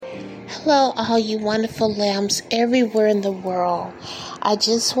Hello, all you wonderful lambs everywhere in the world. I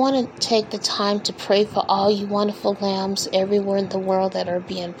just want to take the time to pray for all you wonderful lambs everywhere in the world that are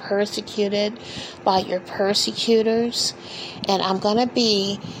being persecuted by your persecutors. And I'm going to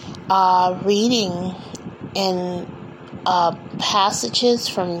be reading in passages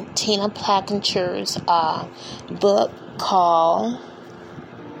from Tina Plackencher's book called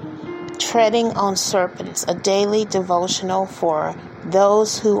Treading on Serpents, a daily devotional for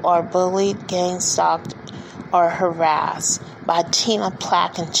those who are bullied, gang-stalked, or harassed by Tina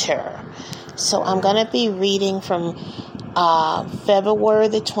Plackencher. So I'm going to be reading from February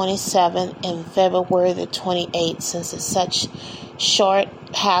the 27th and February the 28th, since it's such short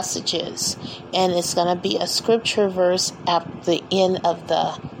passages, and it's going to be a scripture verse at the end of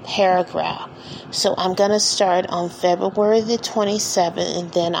the paragraph. So I'm going to start on February the 27th,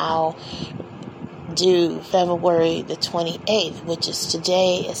 and then I'll do February the 28th, which is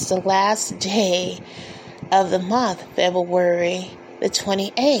today. It's the last day of the month, February the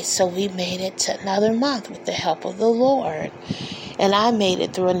 28th. So we made it to another month with the help of the Lord. And I made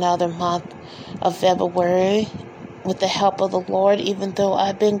it through another month of February with the help of the Lord, even though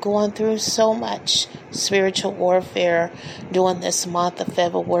I've been going through so much spiritual warfare during this month of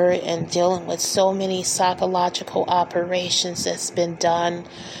February and dealing with so many psychological operations that's been done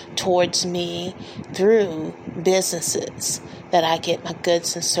towards me through businesses that I get my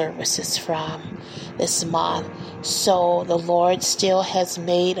goods and services from this month. So the Lord still has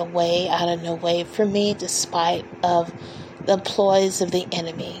made a way out of no way for me, despite of the ploys of the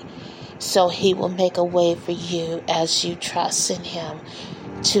enemy. So he will make a way for you as you trust in him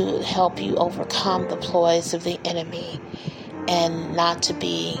to help you overcome the ploys of the enemy and not to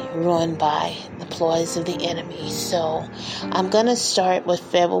be ruined by the ploys of the enemy. So I'm going to start with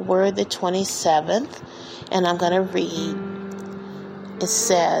February the 27th, and I'm going to read. It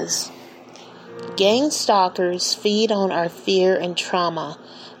says, "Gang stalkers feed on our fear and trauma.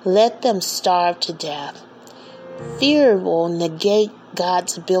 Let them starve to death. Fear will negate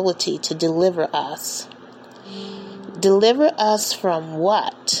God's ability to deliver us. Deliver us from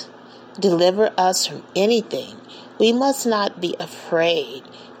what? Deliver us from anything. We must not be afraid.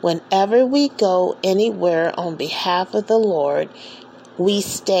 Whenever we go anywhere on behalf of the Lord, we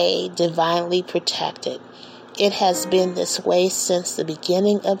stay divinely protected. It has been this way since the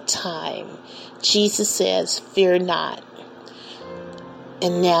beginning of time. Jesus says, 'Fear not.'"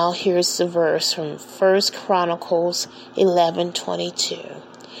 And now here's the verse from 1 Chronicles 11:22.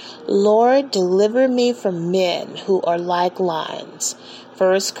 "Lord, deliver me from men who are like lions."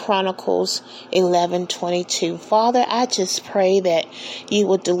 1 Chronicles 11:22. Father, I just pray that you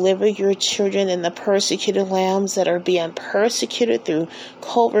will deliver your children and the persecuted lambs that are being persecuted through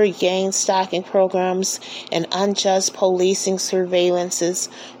covert gang stalking programs and unjust policing surveillances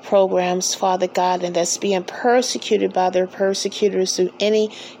programs, Father God, and that's being persecuted by their persecutors through any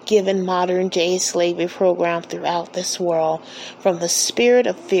given modern day slavery program throughout this world, from the spirit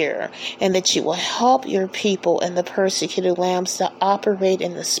of fear, and that you will help your people and the persecuted lambs to operate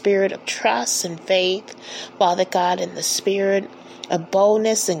in the spirit of trust and faith, Father God, in the spirit of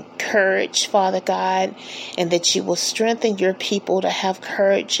boldness and courage, Father God, and that you will strengthen your people to have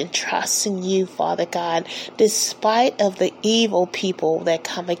courage and trust in you, Father God, despite of the evil people that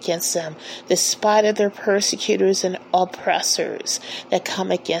come against them, despite of their persecutors and oppressors that come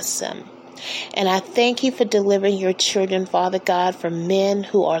against them. And I thank you for delivering your children, Father God, from men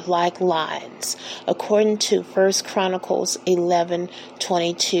who are like lions, according to 1 Chronicles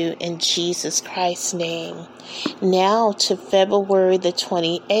 11:22, in Jesus Christ's name. Now to February the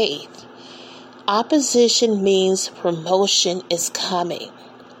 28th. Opposition means promotion is coming.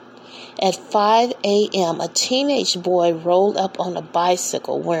 At 5 a.m., a teenage boy rolled up on a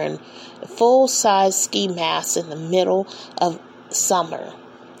bicycle wearing a full-size ski mask in the middle of summer.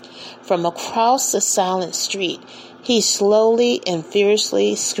 From across the silent street, he slowly and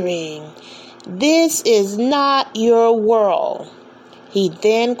fiercely screamed, "This is not your world." He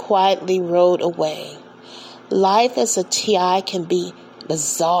then quietly rode away. Life as a TI can be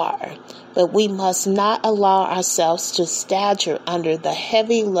bizarre, but we must not allow ourselves to stagger under the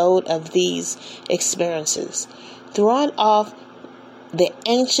heavy load of these experiences. Throwing off the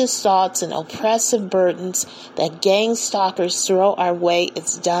anxious thoughts and oppressive burdens that gang stalkers throw our way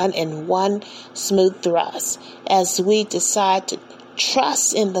is done in one smooth thrust as we decide to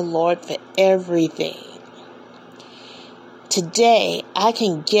trust in the Lord for everything. Today, I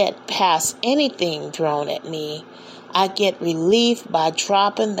can get past anything thrown at me. I get relief by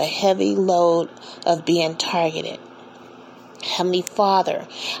dropping the heavy load of being targeted. Heavenly Father,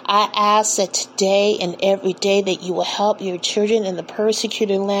 I ask that today and every day that you will help your children and the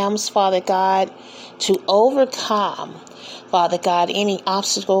persecuted lambs, Father God, to overcome, Father God, any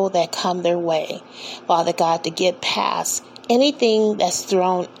obstacle that come their way. Father God, to get past anything that's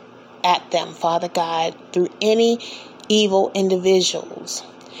thrown at them, Father God, through any evil individuals.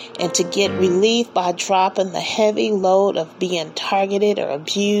 And to get relief by dropping the heavy load of being targeted or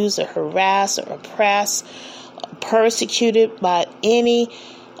abused or harassed or oppressed, persecuted by any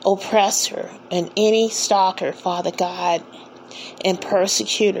oppressor and any stalker, Father God, and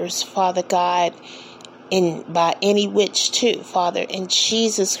persecutors, Father God, and by any witch too, Father, in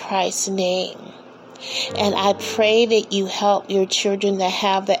Jesus Christ's name. And I pray that you help your children to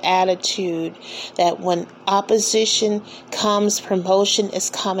have the attitude that when opposition comes, promotion is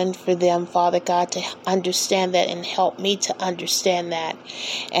coming for them, Father God, to understand that and help me to understand that.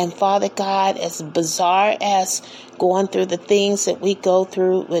 And Father God, as bizarre as going through the things that we go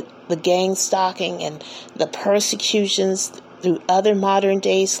through with the gang stalking and the persecutions through other modern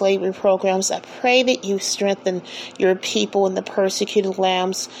day slavery programs, I pray that you strengthen your people and the persecuted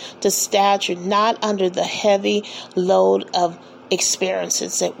lambs to stature not under the heavy load of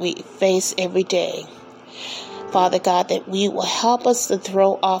experiences that we face every day. Father God, that we will help us to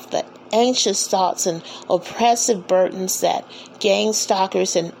throw off the anxious thoughts and oppressive burdens that gang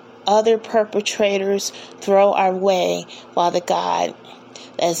stalkers and other perpetrators throw our way, Father God,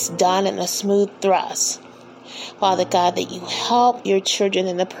 that's done in a smooth thrust. Father God, that you help your children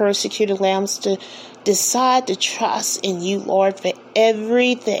and the persecuted lambs to decide to trust in you, Lord, for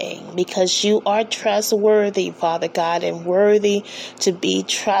everything, because you are trustworthy, Father God, and worthy to be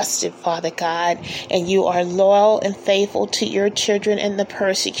trusted, Father God, and you are loyal and faithful to your children and the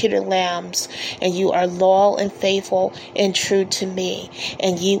persecuted lambs, and you are loyal and faithful and true to me,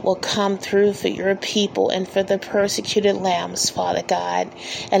 and you will come through for your people and for the persecuted lambs, Father God.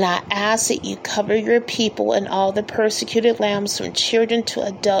 And I ask that you cover your people and all the persecuted lambs, from children to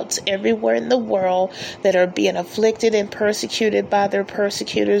adults everywhere in the world that are being afflicted and persecuted by their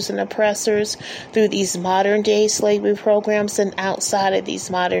persecutors and oppressors through these modern day slavery programs and outside of these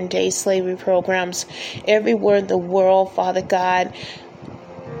modern day slavery programs everywhere in the world, Father God,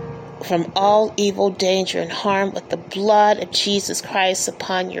 from all evil, danger, and harm with the blood of Jesus Christ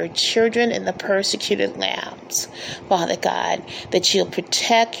upon your children and the persecuted lambs. Father God, that you'll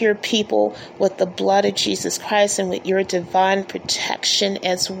protect your people with the blood of Jesus Christ and with your divine protection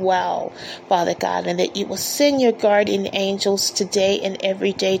as well, Father God, and that you will send your guardian angels today and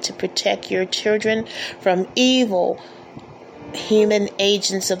every day to protect your children from evil human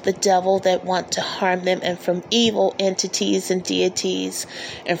agents of the devil that want to harm them, and from evil entities and deities,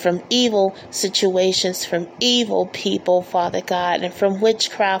 and from evil situations, from evil people, Father God, and from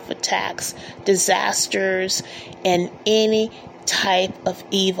witchcraft attacks, disasters, and any type of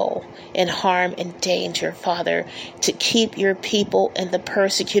evil and harm and danger, Father, to keep your people and the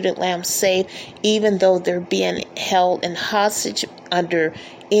persecuted lambs safe, even though they're being held in hostage under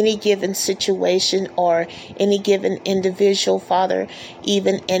any given situation or any given individual, Father,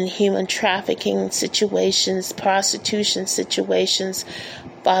 even in human trafficking situations, prostitution situations,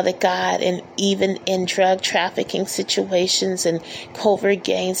 Father God, and even in drug trafficking situations and covert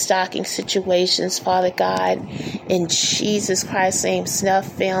gang stalking situations, Father God, in Jesus Christ's name, snuff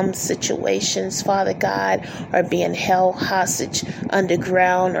film situations, Father God, are being held hostage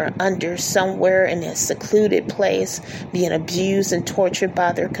underground or under somewhere in a secluded place, being abused and tortured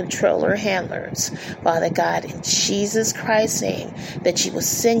by their controller handlers, Father God, in Jesus Christ's name, that you will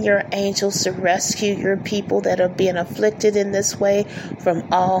send your angels to rescue your people that are being afflicted in this way from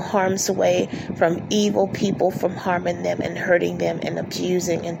all harm's way, from evil people, from harming them and hurting them and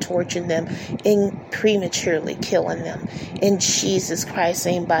abusing and torturing them and prematurely killing them. In Jesus Christ's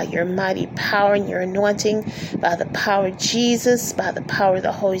name, by your mighty power and your anointing, by the power of Jesus, by the power of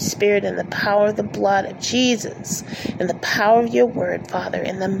the Holy Spirit and the power of the blood of Jesus, and the power of your word, Father,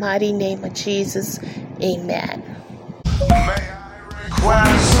 in the mighty name of Jesus, amen. May I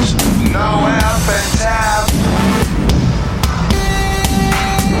request no epitaph?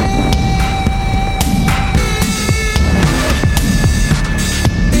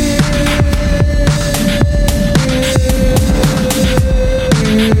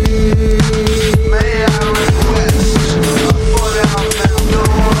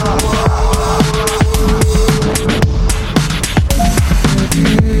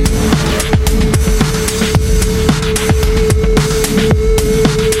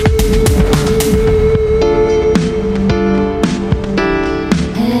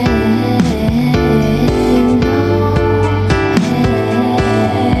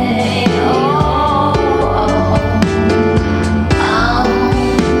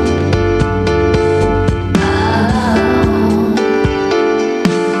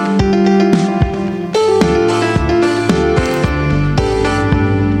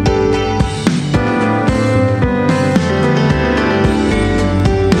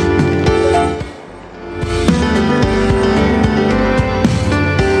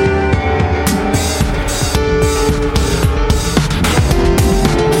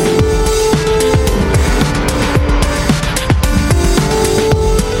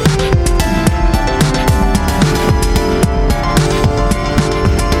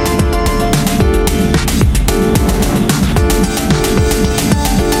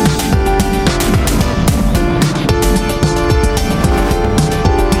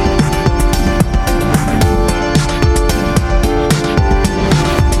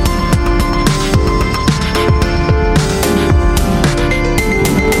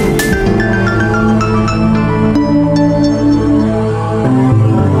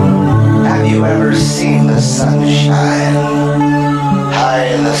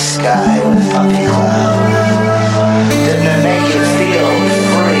 sky with puffy clouds.